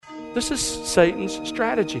This is Satan's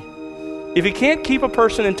strategy. If he can't keep a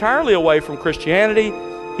person entirely away from Christianity,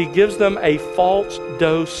 he gives them a false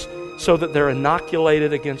dose so that they're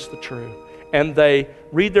inoculated against the true. And they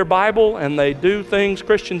read their Bible and they do things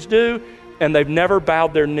Christians do, and they've never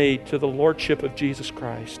bowed their knee to the lordship of Jesus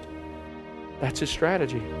Christ. That's his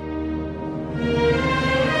strategy.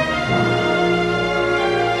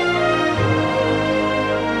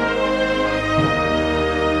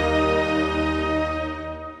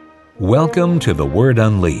 Welcome to The Word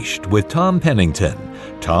Unleashed with Tom Pennington.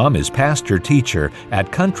 Tom is pastor-teacher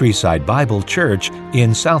at Countryside Bible Church in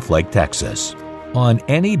Southlake, Texas. On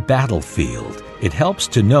any battlefield, it helps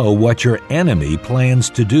to know what your enemy plans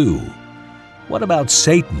to do. What about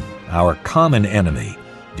Satan, our common enemy?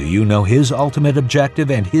 Do you know his ultimate objective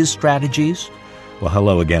and his strategies? Well,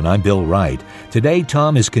 hello again, I'm Bill Wright. Today,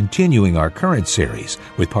 Tom is continuing our current series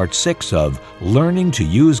with part 6 of Learning to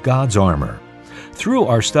Use God's Armor. Through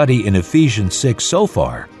our study in Ephesians 6 so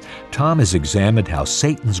far, Tom has examined how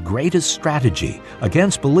Satan's greatest strategy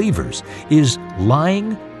against believers is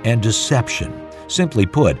lying and deception. Simply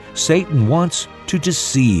put, Satan wants to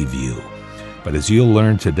deceive you. But as you'll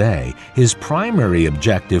learn today, his primary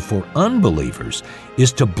objective for unbelievers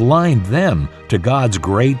is to blind them to God's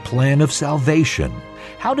great plan of salvation.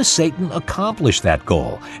 How does Satan accomplish that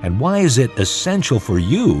goal, and why is it essential for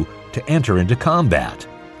you to enter into combat?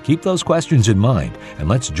 Keep those questions in mind, and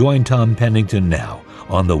let's join Tom Pennington now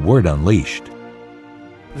on The Word Unleashed.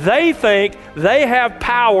 They think they have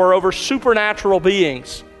power over supernatural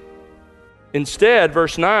beings. Instead,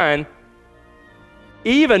 verse 9,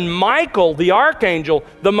 even Michael, the archangel,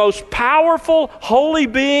 the most powerful holy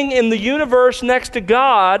being in the universe next to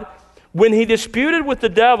God, when he disputed with the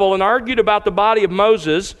devil and argued about the body of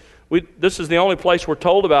Moses, this is the only place we're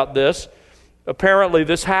told about this. Apparently,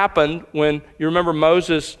 this happened when, you remember,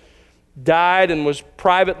 Moses died and was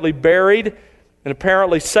privately buried, and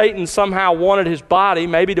apparently Satan somehow wanted his body,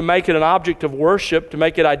 maybe to make it an object of worship, to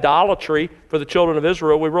make it idolatry for the children of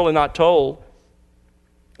Israel. We're really not told.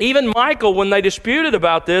 Even Michael, when they disputed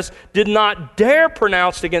about this, did not dare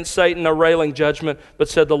pronounce against Satan a railing judgment, but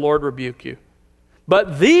said, "The Lord rebuke you."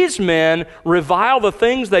 But these men revile the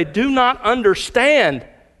things they do not understand.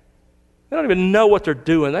 They don't even know what they're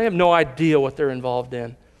doing. They have no idea what they're involved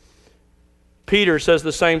in. Peter says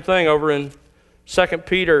the same thing over in 2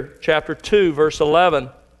 Peter chapter 2, verse 11.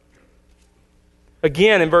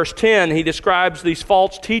 Again, in verse 10, he describes these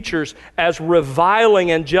false teachers as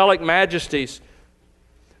reviling angelic majesties.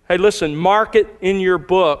 Hey, listen, mark it in your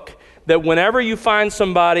book that whenever you find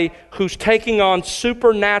somebody who's taking on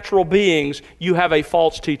supernatural beings, you have a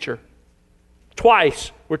false teacher.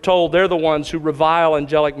 Twice, we're told they're the ones who revile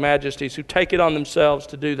angelic majesties, who take it on themselves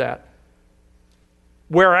to do that.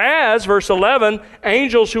 Whereas, verse 11,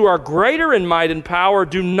 angels who are greater in might and power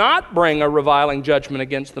do not bring a reviling judgment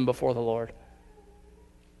against them before the Lord.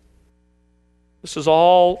 This is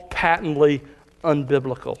all patently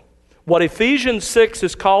unbiblical. What Ephesians 6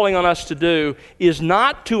 is calling on us to do is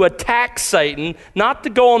not to attack Satan, not to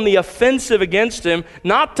go on the offensive against him,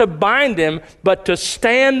 not to bind him, but to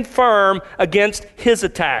stand firm against his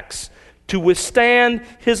attacks, to withstand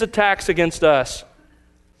his attacks against us.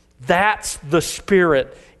 That's the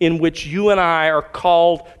spirit in which you and I are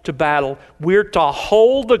called to battle. We're to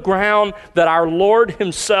hold the ground that our Lord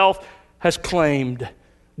himself has claimed.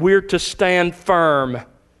 We're to stand firm,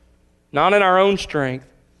 not in our own strength,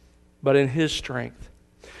 but in his strength.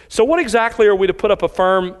 So what exactly are we to put up a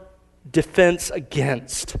firm defense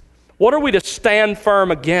against? What are we to stand firm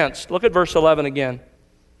against? Look at verse 11 again.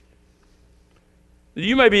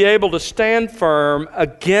 You may be able to stand firm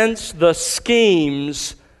against the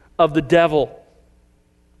schemes of the devil.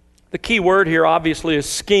 The key word here obviously is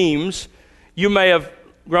schemes. You may have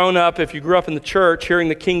grown up, if you grew up in the church, hearing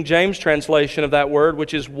the King James translation of that word,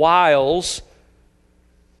 which is wiles.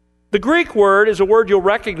 The Greek word is a word you'll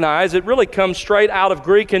recognize. It really comes straight out of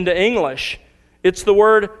Greek into English. It's the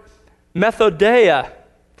word methodeia,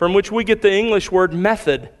 from which we get the English word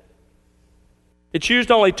method. It's used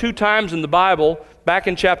only 2 times in the Bible, back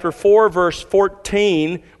in chapter 4, verse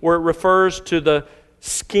 14, where it refers to the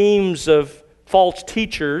schemes of false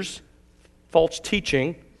teachers, false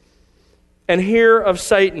teaching, and here of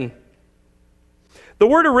Satan. The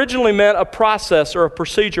word originally meant a process or a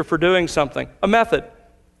procedure for doing something, a method.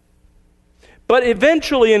 But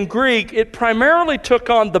eventually in Greek, it primarily took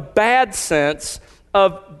on the bad sense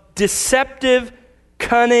of deceptive,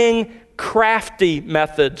 cunning, crafty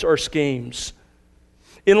methods or schemes.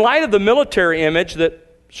 In light of the military image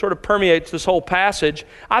that sort of permeates this whole passage,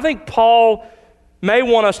 I think Paul may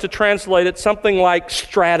want us to translate it something like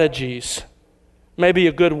strategies, maybe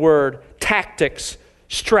a good word, tactics,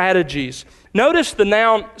 strategies. Notice the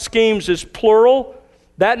noun schemes is plural.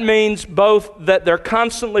 That means both that they're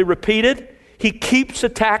constantly repeated. He keeps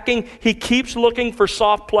attacking. He keeps looking for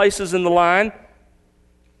soft places in the line.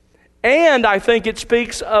 And I think it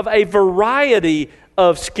speaks of a variety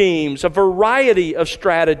of schemes, a variety of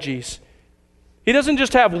strategies. He doesn't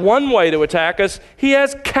just have one way to attack us. He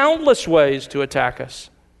has countless ways to attack us.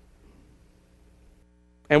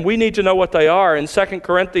 And we need to know what they are. In 2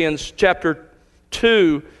 Corinthians chapter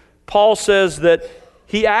 2, Paul says that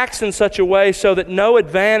he acts in such a way so that no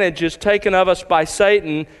advantage is taken of us by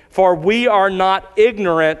Satan, for we are not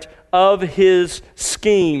ignorant of his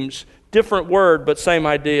schemes. Different word, but same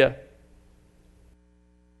idea.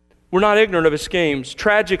 We're not ignorant of his schemes.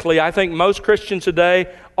 Tragically, I think most Christians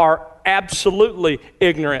today are absolutely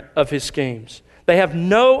ignorant of his schemes. They have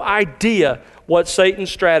no idea what Satan's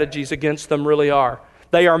strategies against them really are.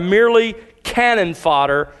 They are merely cannon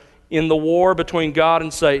fodder in the war between God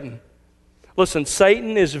and Satan. Listen,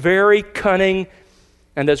 Satan is very cunning,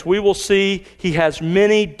 and as we will see, he has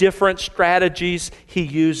many different strategies he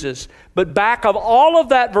uses. But back of all of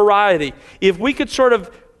that variety, if we could sort of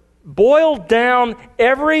boil down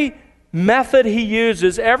every method he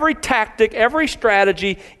uses, every tactic, every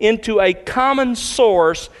strategy into a common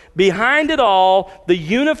source, behind it all, the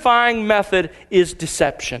unifying method is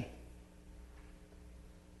deception.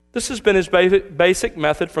 This has been his basic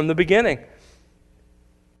method from the beginning.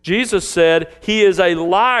 Jesus said he is a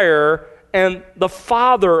liar and the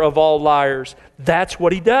father of all liars. That's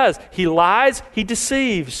what he does. He lies, he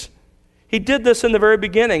deceives. He did this in the very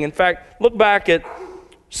beginning. In fact, look back at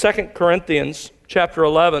 2 Corinthians chapter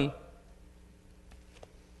 11.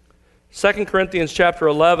 2 Corinthians chapter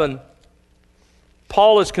 11,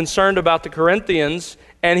 Paul is concerned about the Corinthians,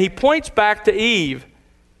 and he points back to Eve.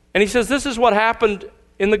 And he says, this is what happened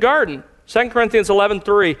in the garden. 2 Corinthians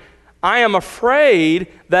 11:3, I am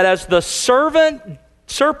afraid that as the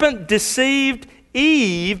serpent deceived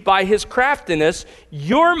Eve by his craftiness,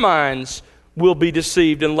 your minds will be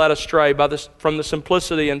deceived and led astray from the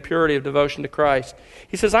simplicity and purity of devotion to Christ.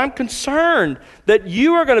 He says, I'm concerned that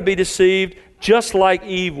you are going to be deceived just like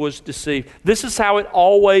Eve was deceived. This is how it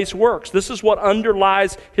always works. This is what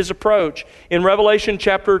underlies his approach. In Revelation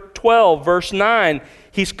chapter 12, verse 9,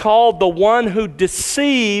 he's called the one who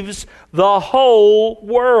deceives the whole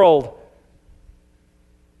world.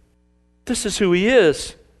 This is who he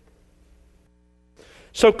is.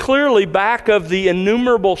 So clearly, back of the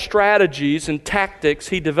innumerable strategies and tactics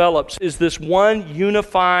he develops is this one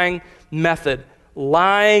unifying method: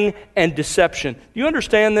 lying and deception. Do you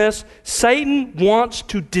understand this? Satan wants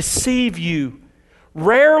to deceive you.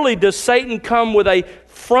 Rarely does Satan come with a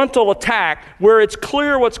frontal attack where it's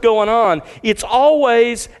clear what's going on. It's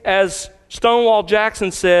always, as Stonewall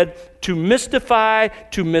Jackson said, to mystify,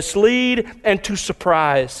 to mislead, and to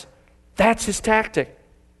surprise. That's his tactic.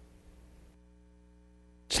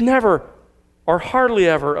 It's never, or hardly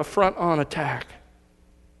ever, a front-on attack.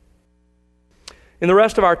 In the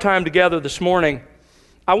rest of our time together this morning,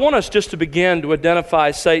 I want us just to begin to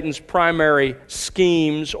identify Satan's primary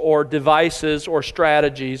schemes or devices or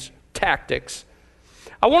strategies, tactics.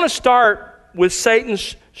 I want to start with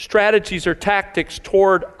Satan's strategies or tactics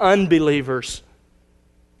toward unbelievers.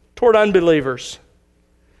 Toward unbelievers.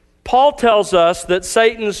 Paul tells us that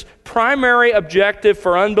Satan's primary objective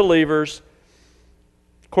for unbelievers,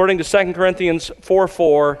 according to 2 Corinthians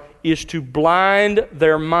 4:4, is to blind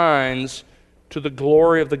their minds to the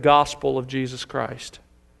glory of the gospel of Jesus Christ.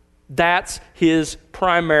 That's his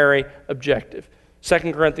primary objective.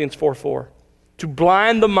 2 Corinthians 4:4. To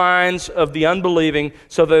blind the minds of the unbelieving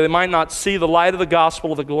so that they might not see the light of the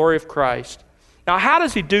gospel of the glory of Christ. Now, how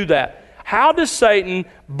does he do that? How does Satan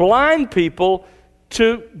blind people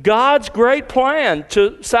to God's great plan,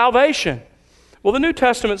 to salvation? Well, the New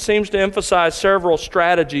Testament seems to emphasize several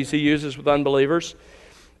strategies he uses with unbelievers.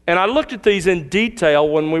 And I looked at these in detail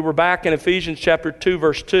when we were back in Ephesians chapter 2,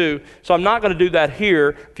 verse 2. So I'm not going to do that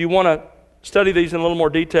here. If you want to study these in a little more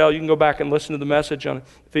detail, you can go back and listen to the message on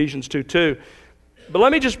Ephesians 2:2. But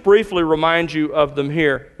let me just briefly remind you of them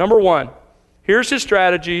here. Number one, here's his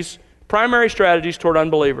strategies, primary strategies toward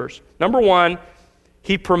unbelievers. Number one,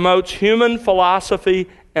 he promotes human philosophy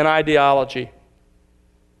and ideology.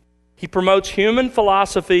 He promotes human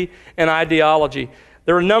philosophy and ideology.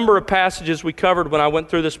 There are a number of passages we covered when I went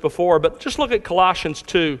through this before, but just look at Colossians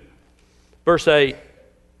 2, verse 8.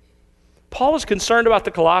 Paul is concerned about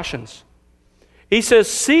the Colossians. He says,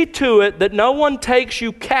 see to it that no one takes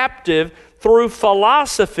you captive through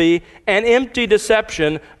philosophy and empty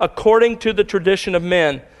deception according to the tradition of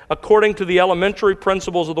men, according to the elementary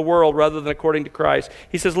principles of the world rather than according to Christ.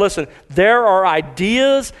 He says, listen, there are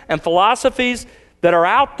ideas and philosophies that are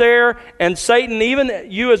out there, and Satan,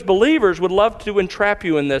 even you as believers, would love to entrap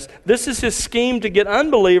you in this. This is his scheme to get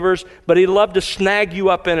unbelievers, but he'd love to snag you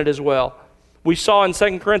up in it as well. We saw in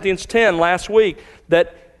 2 Corinthians 10 last week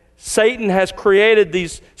that Satan has created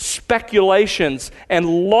these speculations and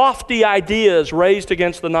lofty ideas raised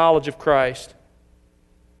against the knowledge of Christ.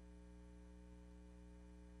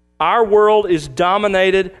 Our world is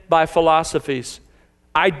dominated by philosophies.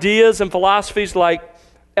 Ideas and philosophies like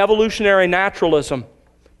evolutionary naturalism,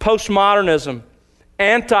 postmodernism,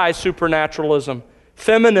 anti-supernaturalism,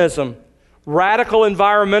 feminism, radical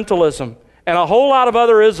environmentalism, and a whole lot of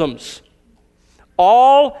other isms.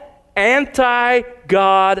 All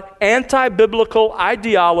anti-God, anti-biblical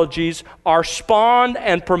ideologies are spawned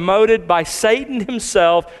and promoted by Satan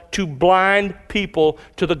himself to blind people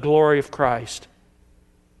to the glory of Christ.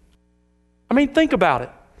 I mean, think about it.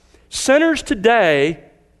 Sinners today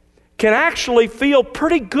can actually feel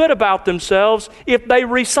pretty good about themselves if they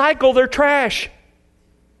recycle their trash.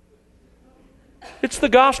 It's the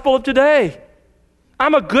gospel of today.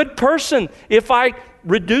 I'm a good person if I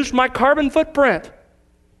reduce my carbon footprint.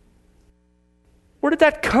 Where did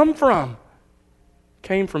that come from? It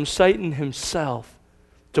came from Satan himself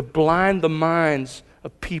to blind the minds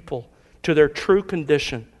of people to their true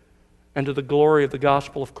condition and to the glory of the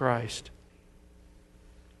gospel of Christ.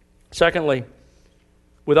 Secondly,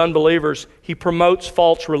 with unbelievers, he promotes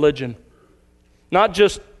false religion. Not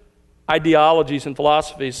just ideologies and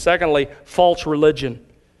philosophies. Secondly, false religion.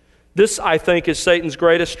 This, I think, is Satan's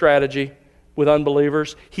greatest strategy with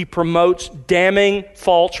unbelievers. He promotes damning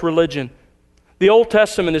false religion. The Old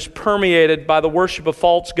Testament is permeated by the worship of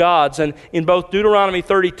false gods, and in both Deuteronomy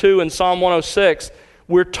 32 and Psalm 106,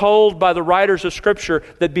 we're told by the writers of Scripture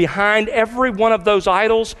that behind every one of those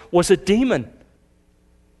idols was a demon.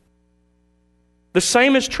 The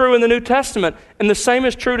same is true in the New Testament, and the same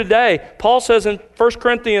is true today. Paul says in 1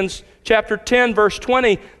 Corinthians chapter 10, verse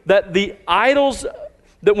 20, that the idols,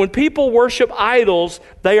 that when people worship idols,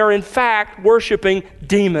 they are in fact worshiping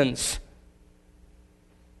demons.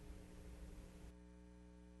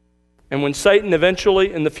 And when Satan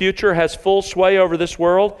eventually, in the future, has full sway over this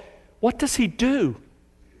world, what does he do?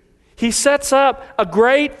 He sets up a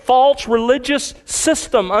great false religious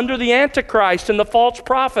system under the Antichrist and the false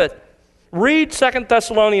prophet. Read 2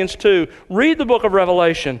 Thessalonians 2. Read the book of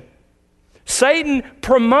Revelation. Satan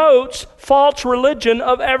promotes false religion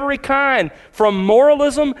of every kind, from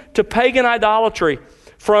moralism to pagan idolatry,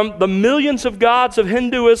 from the millions of gods of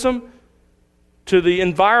Hinduism to the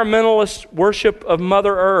environmentalist worship of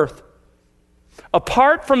Mother Earth.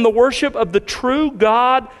 Apart from the worship of the true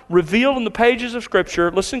God revealed in the pages of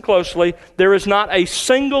Scripture, listen closely, there is not a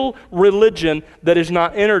single religion that is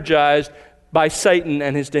not energized by Satan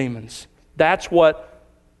and his demons. That's what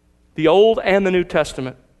the Old and the New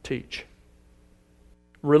Testament teach.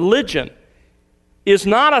 Religion is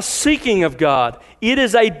not a seeking of God. It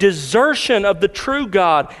is a desertion of the true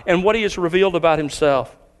God and what He has revealed about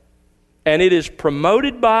Himself. And it is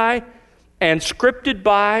promoted by and scripted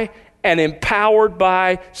by and empowered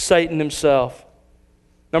by Satan himself.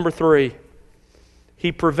 Number 3,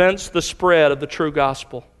 he prevents the spread of the true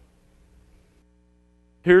gospel.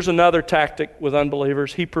 Here's another tactic with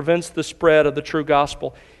unbelievers. He prevents the spread of the true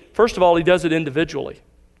gospel. First of all, he does it individually,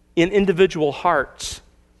 in individual hearts.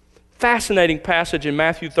 Fascinating passage in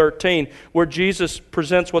Matthew 13 where Jesus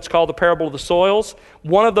presents what's called the parable of the soils.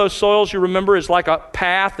 One of those soils, you remember, is like a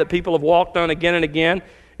path that people have walked on again and again.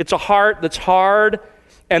 It's a heart that's hard,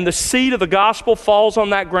 and the seed of the gospel falls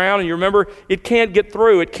on that ground, and you remember, it can't get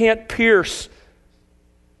through, it can't pierce.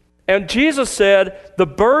 And Jesus said, the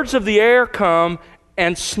birds of the air come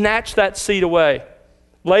and snatch that seed away.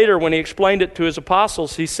 Later, when he explained it to his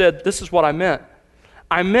apostles, he said, this is what I meant.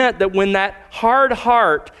 I meant that when that hard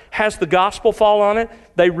heart has the gospel fall on it,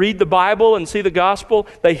 they read the Bible and see the gospel,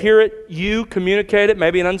 they hear it, you communicate it,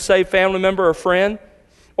 maybe an unsaved family member or friend,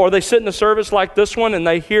 or they sit in a service like this one and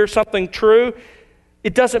they hear something true,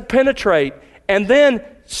 it doesn't penetrate. And then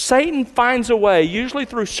Satan finds a way, usually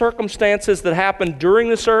through circumstances that happen during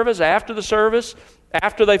the service, after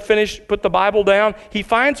they finish, put the Bible down, he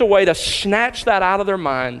finds a way to snatch that out of their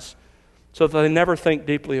minds so that they never think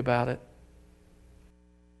deeply about it.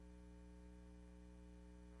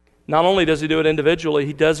 Not only does he do it individually,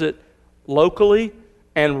 he does it locally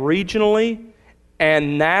and regionally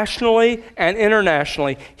and nationally and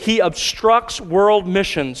internationally. He obstructs world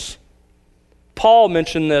missions. Paul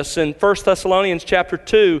mentioned this in 1 Thessalonians chapter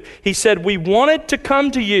 2. He said, we wanted to come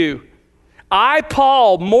to you, I,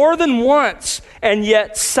 Paul, more than once, and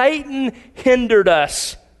yet Satan hindered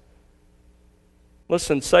us.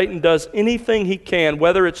 Listen, Satan does anything he can,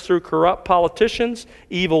 whether it's through corrupt politicians,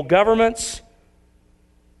 evil governments,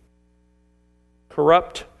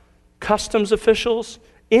 corrupt customs officials,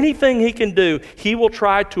 anything he can do, he will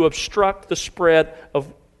try to obstruct the spread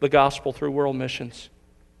of the gospel through world missions.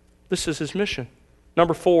 This is his mission.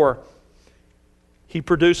 Number 4, he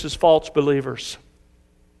produces false believers.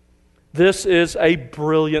 This is a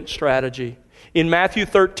brilliant strategy. In Matthew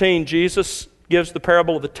 13, Jesus gives the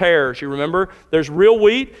parable of the tares. You remember? There's real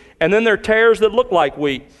wheat, and then there are tares that look like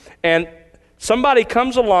wheat. And somebody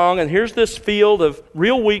comes along, and here's this field of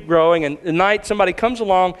real wheat growing, and at night somebody comes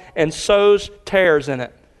along and sows tares in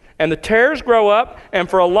it. And the tares grow up, and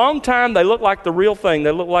for a long time they look like the real thing.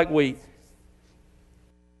 They look like wheat.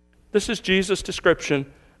 This is Jesus' description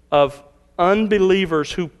of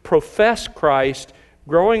unbelievers who profess Christ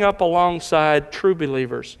growing up alongside true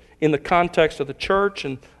believers in the context of the church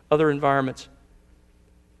and other environments.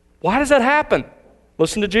 Why does that happen?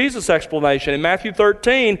 Listen to Jesus' explanation. In Matthew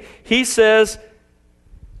 13, he says,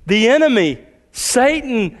 the enemy,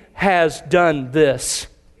 Satan, has done this.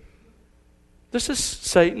 This is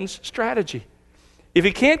Satan's strategy. If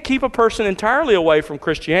he can't keep a person entirely away from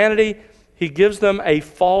Christianity, he gives them a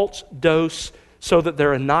false dose so that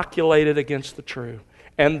they're inoculated against the true.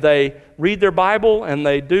 And they read their Bible and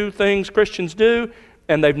they do things Christians do,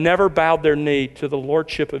 and they've never bowed their knee to the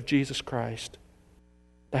lordship of Jesus Christ.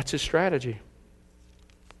 That's his strategy.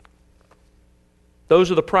 Those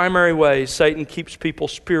are the primary ways Satan keeps people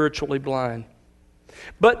spiritually blind.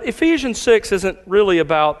 But Ephesians 6 isn't really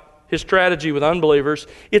about his strategy with unbelievers.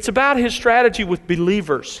 It's about his strategy with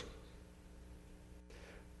believers.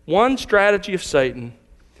 One strategy of Satan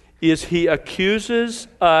is he accuses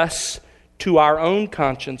us to our own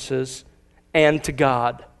consciences and to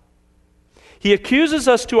God. He accuses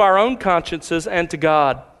us to our own consciences and to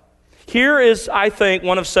God. Here is, I think,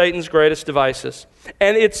 one of Satan's greatest devices.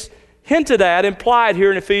 And it's hinted at, implied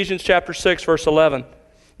here in Ephesians chapter 6, verse 11.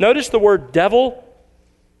 Notice the word devil.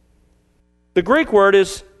 The Greek word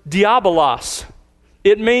is diabolos.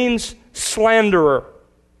 It means slanderer.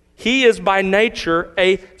 He is by nature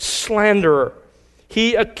a slanderer.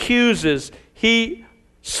 He accuses, he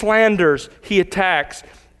slanders, he attacks.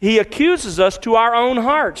 He accuses us to our own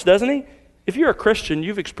hearts, doesn't he? If you're a Christian,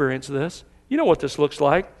 you've experienced this. You know what this looks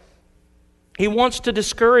like. He wants to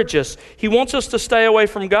discourage us. He wants us to stay away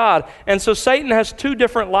from God. And so Satan has two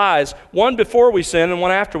different lies, one before we sin and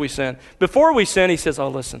one after we sin. Before we sin, he says, oh,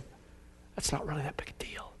 listen, that's not really that big a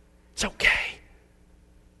deal. It's okay.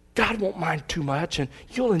 God won't mind too much, and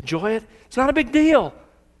you'll enjoy it. It's not a big deal.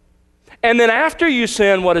 And then after you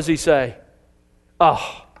sin, what does he say?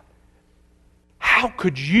 Oh, how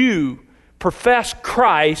could you profess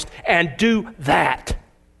Christ and do that?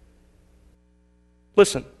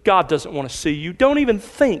 Listen, God doesn't want to see you. Don't even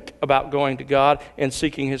think about going to God and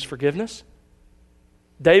seeking his forgiveness.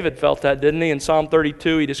 David felt that, didn't he? In Psalm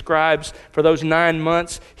 32, he describes for those 9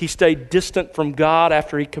 months, he stayed distant from God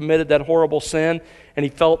after he committed that horrible sin, and he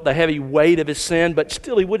felt the heavy weight of his sin, but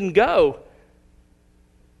still he wouldn't go.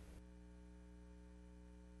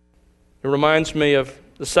 It reminds me of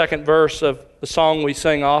the second verse of the song we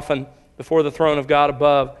sing often before the throne of God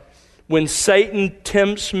above. When Satan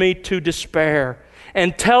tempts me to despair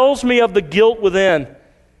and tells me of the guilt within.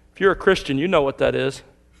 If you're a Christian, you know what that is.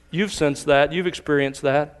 You've sensed that. You've experienced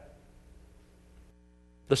that.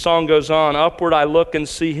 The song goes on, upward I look and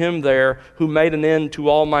see him there who made an end to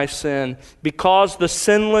all my sin. Because the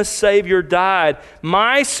sinless Savior died,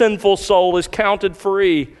 my sinful soul is counted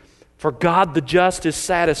free. For God the just is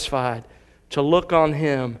satisfied to look on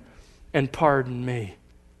him and pardon me.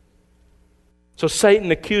 So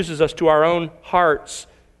Satan accuses us to our own hearts,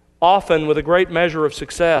 often with a great measure of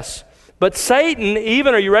success. But Satan,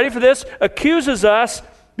 even, are you ready for this? Accuses us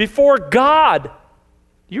before God.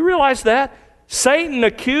 You realize that? Satan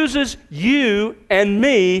accuses you and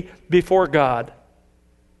me before God.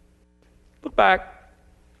 Look back.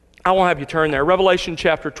 I won't have you turn there. Revelation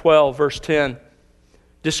chapter 12, verse 10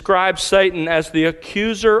 describes Satan as the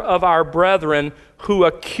accuser of our brethren who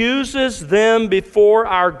accuses them before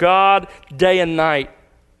our God day and night.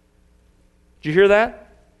 Did you hear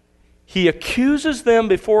that? He accuses them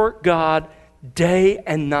before God day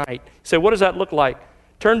and night. You say, what does that look like?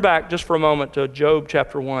 Turn back just for a moment to Job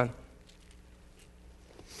chapter 1.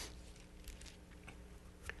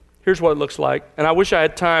 Here's what it looks like. And I wish I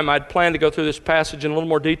had time. I'd planned to go through this passage in a little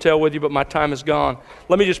more detail with you, but my time is gone.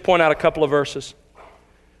 Let me just point out a couple of verses.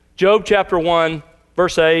 Job chapter 1,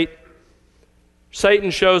 verse 8.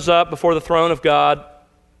 Satan shows up before the throne of God.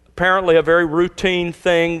 Apparently a very routine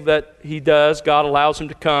thing that he does. God allows him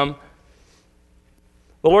to come.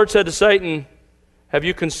 The Lord said to Satan, have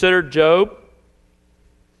you considered Job?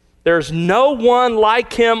 There's no one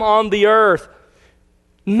like him on the earth.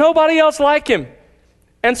 Nobody else like him.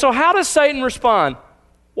 And so how does Satan respond?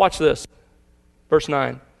 Watch this. Verse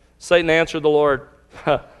 9. Satan answered the Lord,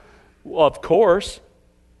 well, of course.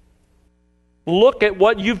 Look at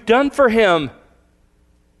what you've done for him.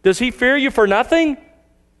 Does he fear you for nothing?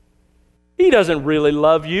 He doesn't really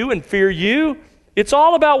love you and fear you. It's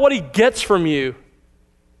all about what he gets from you.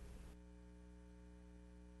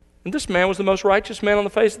 And this man was the most righteous man on the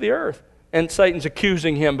face of the earth. And Satan's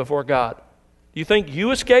accusing him before God. Do you think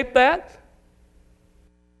you escaped that?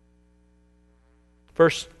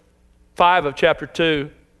 Verse 5 of chapter 2.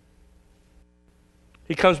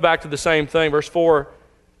 He comes back to the same thing. Verse 4,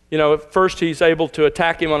 at first he's able to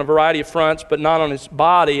attack him on a variety of fronts, but not on his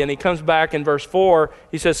body. And he comes back in verse 4.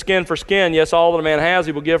 He says, skin for skin. Yes, all that a man has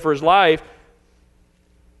he will give for his life.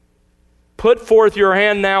 Put forth your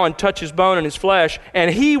hand now and touch his bone and his flesh, and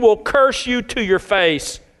he will curse you to your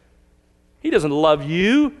face. He doesn't love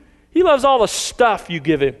you. He loves all the stuff you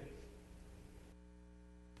give him.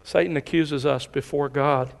 Satan accuses us before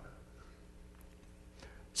God.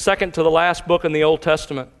 Second to the last book in the Old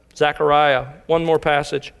Testament, Zechariah. One more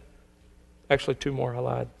passage. Actually, two more, I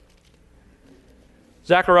lied.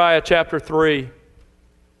 Zechariah chapter 3.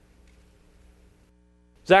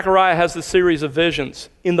 Zechariah has the series of visions.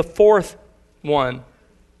 In the fourth one,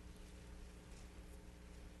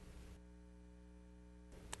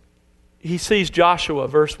 he sees Joshua,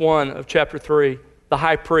 verse 1 of chapter 3, the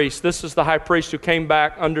high priest. This is the high priest who came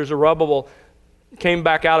back under Zerubbabel, came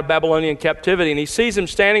back out of Babylonian captivity, and he sees him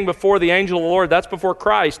standing before the angel of the Lord. That's before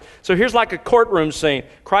Christ. So here's like a courtroom scene.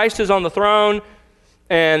 Christ is on the throne,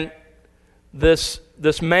 and this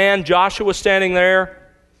man, Joshua, standing there,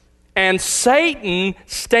 and Satan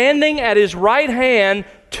standing at his right hand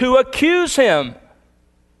to accuse him.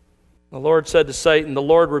 The Lord said to Satan, the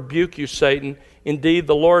Lord rebuke you, Satan. Indeed,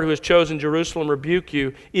 the Lord who has chosen Jerusalem rebuke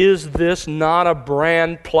you. Is this not a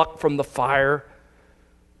brand plucked from the fire?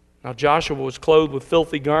 Now Joshua was clothed with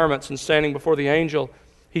filthy garments and standing before the angel.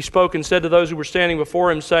 He spoke and said to those who were standing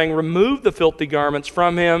before him, saying, remove the filthy garments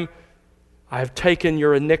from him. I have taken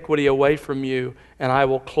your iniquity away from you, and I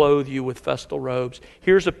will clothe you with festal robes.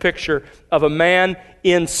 Here's a picture of a man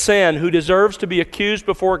in sin who deserves to be accused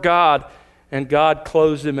before God, and God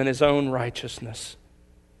clothes him in his own righteousness.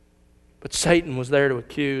 But Satan was there to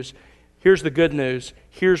accuse. Here's the good news.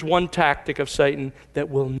 Here's one tactic of Satan that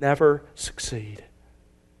will never succeed.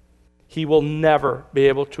 He will never be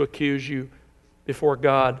able to accuse you before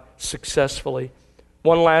God successfully.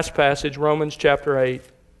 One last passage, Romans chapter 8.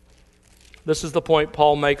 This is the point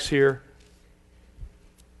Paul makes here.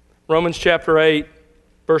 Romans chapter 8,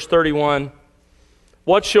 verse 31.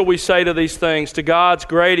 What shall we say to these things? To God's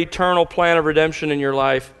great eternal plan of redemption in your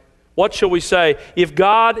life. What shall we say? If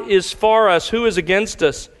God is for us, who is against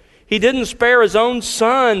us? He didn't spare his own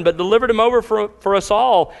Son, but delivered him over for us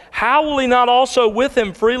all. How will he not also with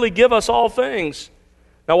him freely give us all things?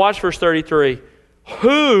 Now watch verse 33.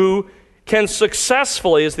 Who can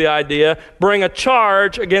successfully, is the idea, bring a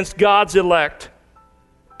charge against God's elect?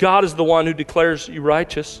 God is the one who declares you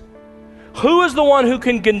righteous. Who is the one who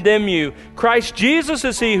can condemn you? Christ Jesus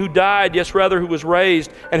is he who died, yes, rather, who was raised,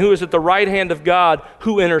 and who is at the right hand of God,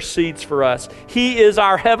 who intercedes for us. He is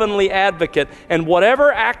our heavenly advocate, and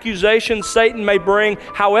whatever accusations Satan may bring,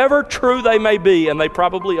 however true they may be, and they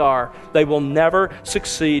probably are, they will never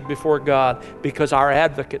succeed before God, because our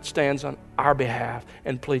advocate stands on our behalf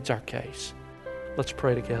and pleads our case. Let's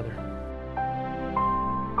pray together.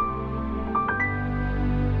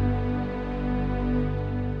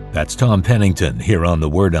 That's Tom Pennington here on The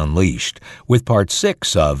Word Unleashed with Part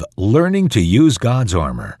 6 of Learning to Use God's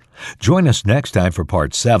Armor. Join us next time for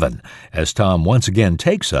Part 7 as Tom once again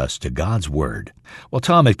takes us to God's Word. Well,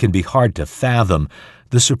 Tom, it can be hard to fathom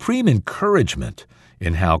the supreme encouragement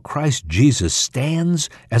in how Christ Jesus stands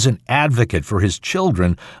as an advocate for his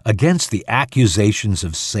children against the accusations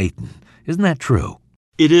of Satan. Isn't that true?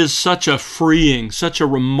 It is such a freeing, such a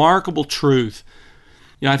remarkable truth.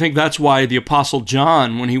 I think that's why the Apostle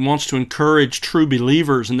John, when he wants to encourage true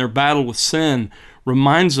believers in their battle with sin,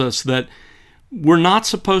 reminds us that we're not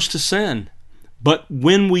supposed to sin. But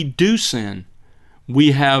when we do sin,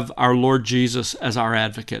 we have our Lord Jesus as our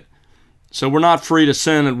advocate. So we're not free to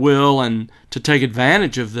sin at will and to take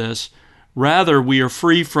advantage of this. Rather, we are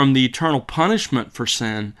free from the eternal punishment for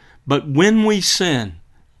sin. But when we sin,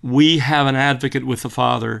 we have an advocate with the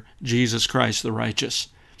Father, Jesus Christ the righteous.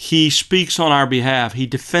 He speaks on our behalf. He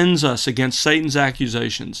defends us against Satan's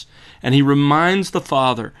accusations. And he reminds the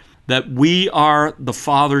Father that we are the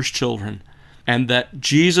Father's children and that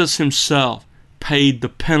Jesus himself paid the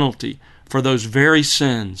penalty for those very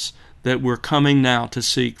sins that we're coming now to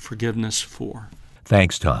seek forgiveness for.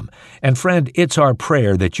 Thanks, Tom. And friend, it's our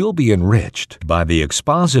prayer that you'll be enriched by the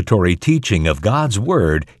expository teaching of God's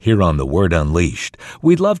Word here on The Word Unleashed.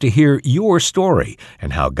 We'd love to hear your story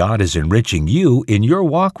and how God is enriching you in your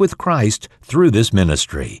walk with Christ through this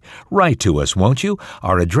ministry. Write to us, won't you?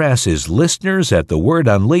 Our address is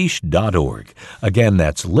listeners@thewordunleashed.org. Again,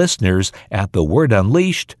 that's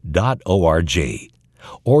listeners@thewordunleashed.org.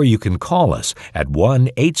 Or you can call us at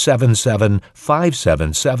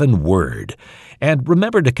 1-877-577-WORD. And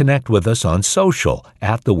remember to connect with us on social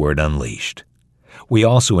at The Word Unleashed. We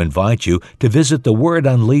also invite you to visit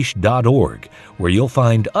thewordunleashed.org, where you'll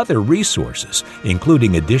find other resources,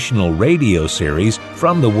 including additional radio series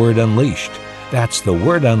from The Word Unleashed. That's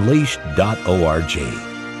thewordunleashed.org.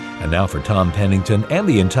 And now for Tom Pennington and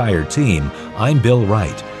the entire team, I'm Bill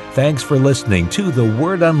Wright. Thanks for listening to The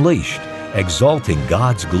Word Unleashed, exalting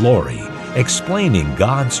God's glory, explaining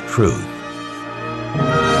God's truth.